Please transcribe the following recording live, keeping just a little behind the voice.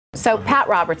So Pat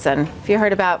Robertson, have you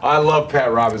heard about? I love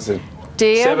Pat Robertson. Do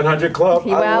you? 700 Club.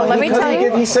 Well, let me tell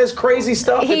you. He says crazy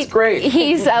stuff. It's great.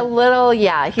 He's a little,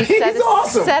 yeah. He's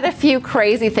awesome. Said a few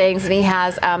crazy things, and he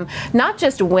has not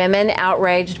just women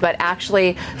outraged, but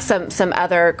actually some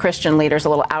other Christian leaders a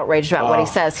little outraged about what he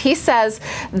says. He says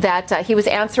that he was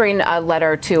answering a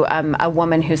letter to a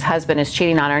woman whose husband is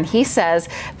cheating on her, and he says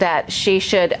that she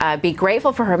should be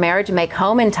grateful for her marriage and make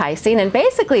home enticing. And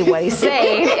basically, what he's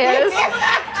saying is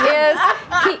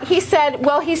he said,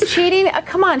 well, he's cheating.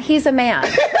 Come on, he's a man.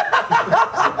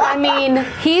 I mean,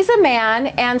 he's a man,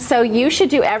 and so you should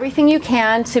do everything you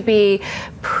can to be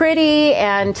pretty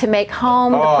and to make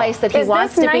home the place that he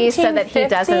wants to be so that he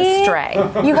doesn't stray.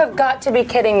 You have got to be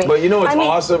kidding me. But you know what's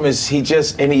awesome is he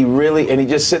just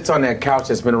sits on that couch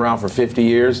that's been around for 50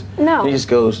 years. No. And he just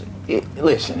goes,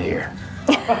 listen here.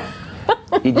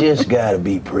 You just got to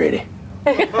be pretty.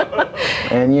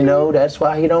 And you know, that's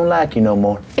why he don't like you no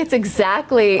more. It's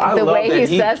exactly the way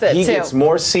he says it, too. He gets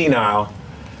more senile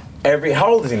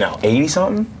how old is he now?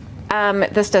 80-something?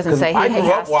 This doesn't say. I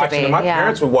grew up watching it. My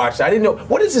parents would watch it. I didn't know.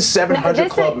 What does the 700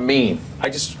 Club mean?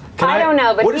 I don't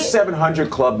know. But what does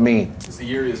 700 Club mean? It's the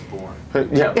year he was born.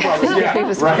 Yeah, probably,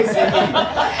 yeah, right?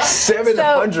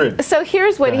 700. So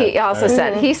here's what he also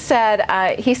said. He said,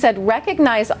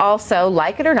 recognize also,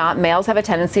 like it or not, males have a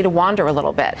tendency to wander a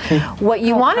little bit. What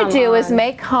you want to do is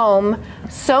make home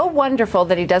so wonderful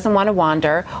that he doesn't want to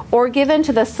wander, or give in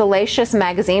to the salacious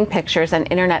magazine pictures and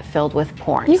internet filled with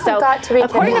porn. You've got to be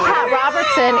according to Pat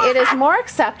Robertson, it is more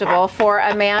acceptable for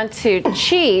a man to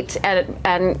cheat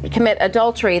and commit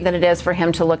adultery than it is for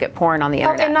him to look at porn on the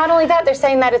internet. And not only that, they're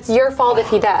saying that it's your fault if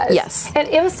he does. Yes. And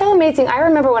it was so amazing. I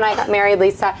remember when I got married,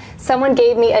 Lisa, someone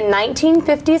gave me a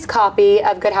 1950s copy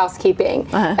of Good Housekeeping.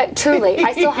 Truly,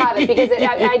 I still have it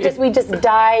because we just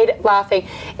died laughing.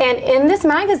 And in this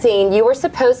magazine, you were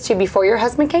supposed to, before your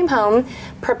husband came home,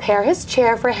 prepare his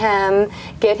chair for him,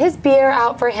 get his beer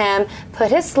out for him, put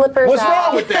his slippers What's out. What's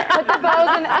wrong with that? Put the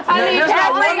bows in. I mean,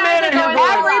 every man in the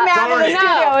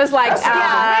studio is like,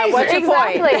 what's your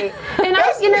point? Exactly.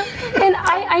 And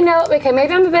I know, okay,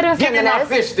 maybe I'm a bit of a Give me my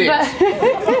fish sticks.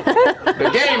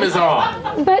 The game is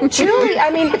on. But truly,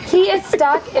 I mean, he is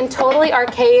stuck in totally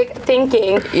archaic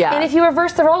thinking. Yeah. And if you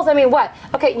reverse the roles, I mean, what?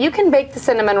 Okay, you can bake the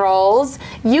cinnamon rolls.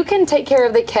 You can take care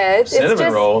of the kids.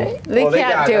 Cinnamon roll? They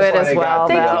can't do it as well,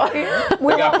 though.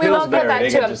 We won't give that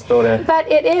to him.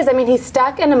 But it is. I mean, he's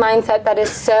stuck in a mindset that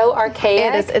is so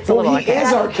archaic. It's a little archaic. He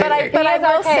is archaic. But I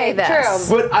will say this.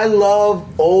 True. But I love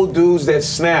old dudes that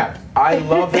snap. I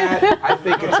love that. I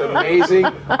think it's amazing.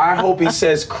 I hope he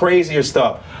says crazier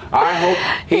stuff. I hope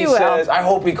I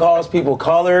hope he calls people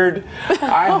colored.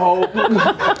 I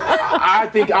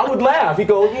think I would laugh. He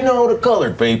goes, you know, the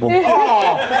colored people.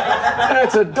 Oh,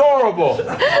 that's adorable.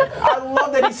 I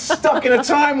love that he's stuck in a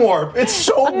time warp. It's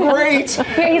so great.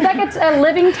 He's like a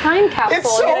living time capsule.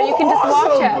 It's so you can just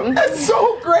watch him. It's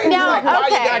so great. Now,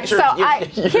 he's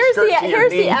like,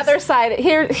 here's the other side.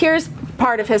 Here's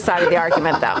part of his side of the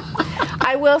argument, though.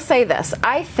 I will say this.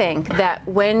 I think that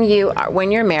when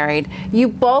you're married, you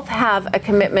both have a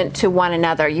commitment to one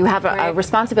another. You have a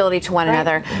responsibility to one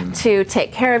another to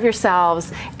take care of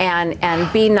yourselves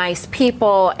and be nice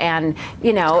people. And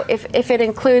you know, if it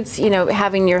includes, you know,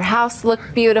 having your house look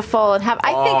beautiful and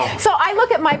I think so. I look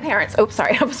at my parents. Oops,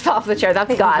 sorry, I almost fell off the chair.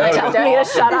 That's God telling me to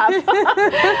shut up. But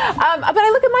I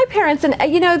look at my parents, and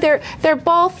you know, they're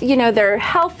both, you know, they're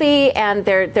healthy and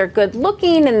they're good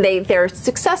looking, and they're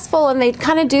successful, and they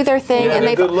kind of do their thing, and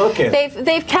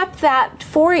they've kept that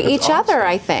for each other.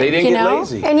 I think they didn't get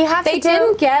lazy, and you have they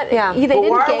didn't gain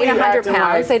 100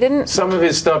 pounds. They didn't. Some of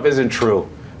his stuff isn't true.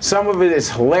 Some of it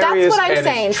is hilarious. That's what I'm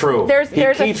saying. It's true.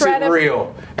 He keeps it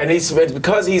real, and it's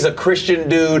because he's a Christian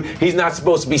dude. He's not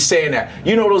supposed to be saying that.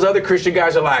 You know, those other Christian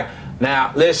guys are like,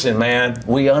 now, listen, man,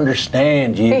 we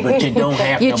understand you, but you don't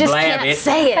have to blab it. You just can't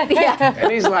say it. Yeah.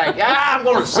 And he's like, I'm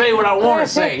going to say what I want to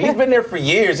say. He's been there for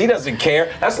years. He doesn't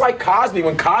care. That's like Cosby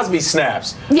when Cosby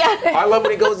snaps. Yeah. I love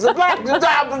when he goes, oh,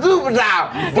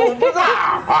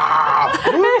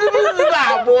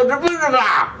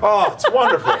 it's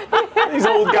wonderful. These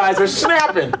old guys are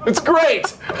snapping. It's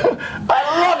great. I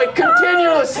love it.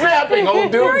 Continuous snapping,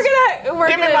 old dudes.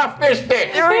 Give me my fish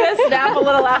stick. We're going to snap a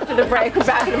little after the break. We're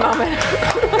back in a moment.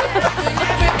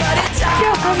 Everybody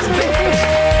talks,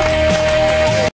 baby.